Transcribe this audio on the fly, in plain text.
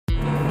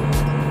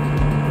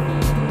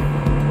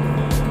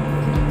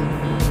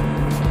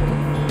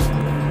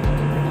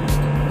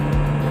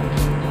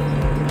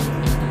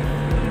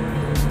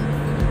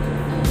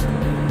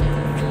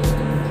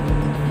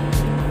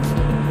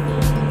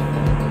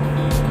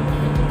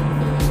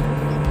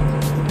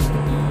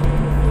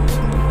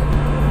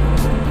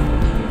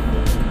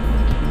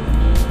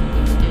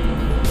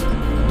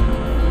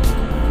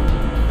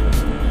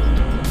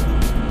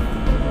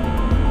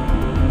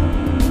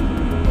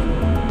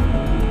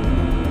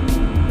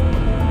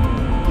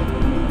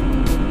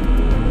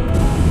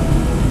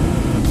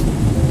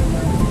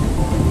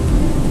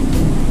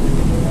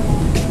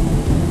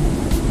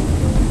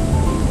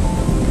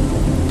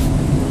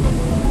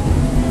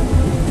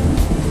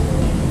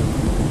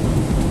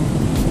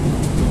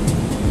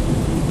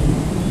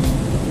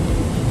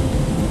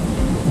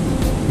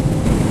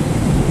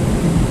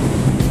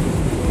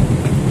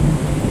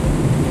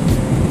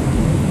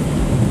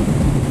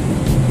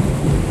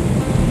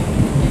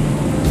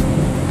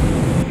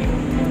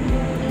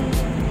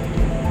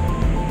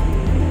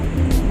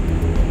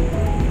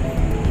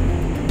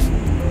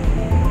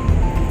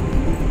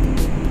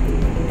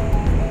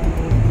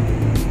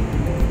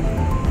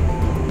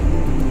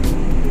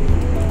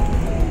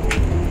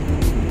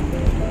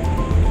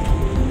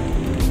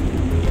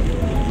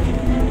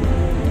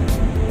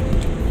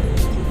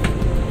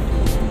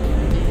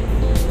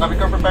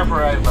for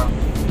arrival.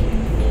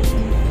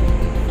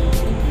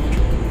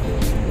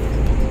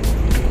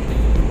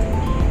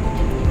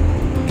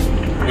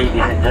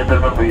 Ladies and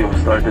gentlemen, we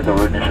have started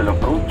our initial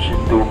approach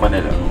into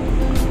Manila.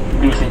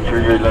 Please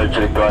ensure your large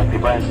electronic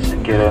devices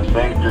and carry-on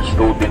bags are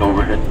stowed in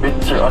overhead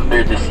bins or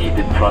under the seat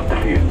in front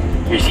of you.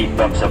 Your seat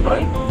bumps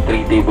upright,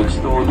 tray tables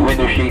stowed,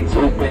 window shades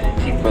open,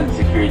 and seatbelt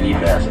securely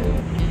fastened.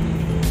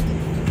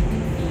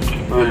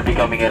 We will be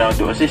coming around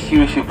to assist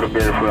you as you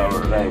prepare for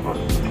our arrival.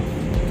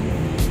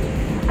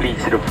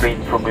 Please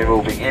refrain from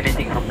removing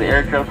anything from the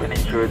aircraft and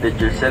ensure that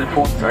your cell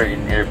phones are in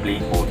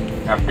airplane mode.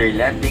 After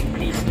landing,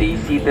 please stay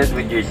seated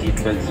with your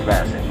seatbelts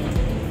fastened.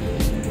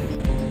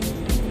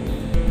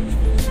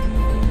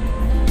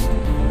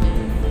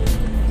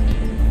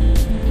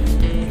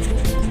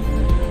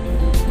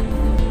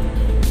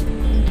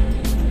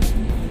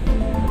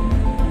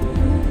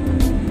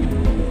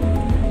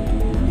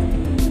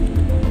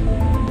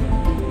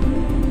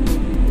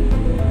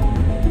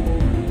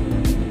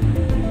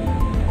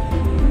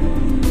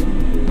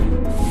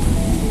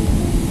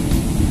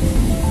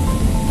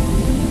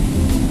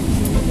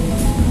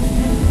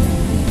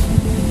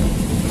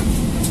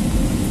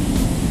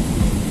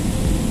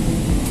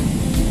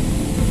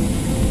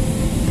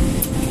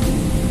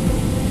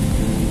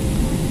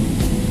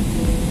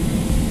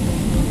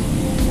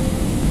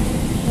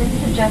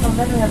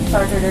 Gentlemen, we have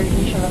started our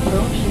initial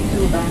approach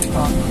into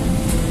Bangkok.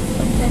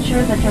 Please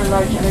ensure that your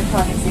large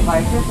electronic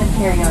devices and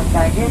carry-on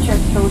baggage are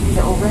stowed in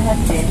the overhead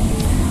bin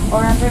or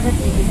under the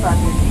seat in front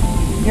of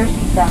you. Your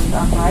seat backs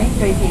upright,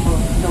 tray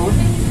tables stowed,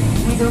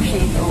 window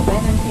shades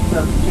open, and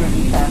seatbelt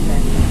securely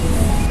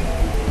fastened.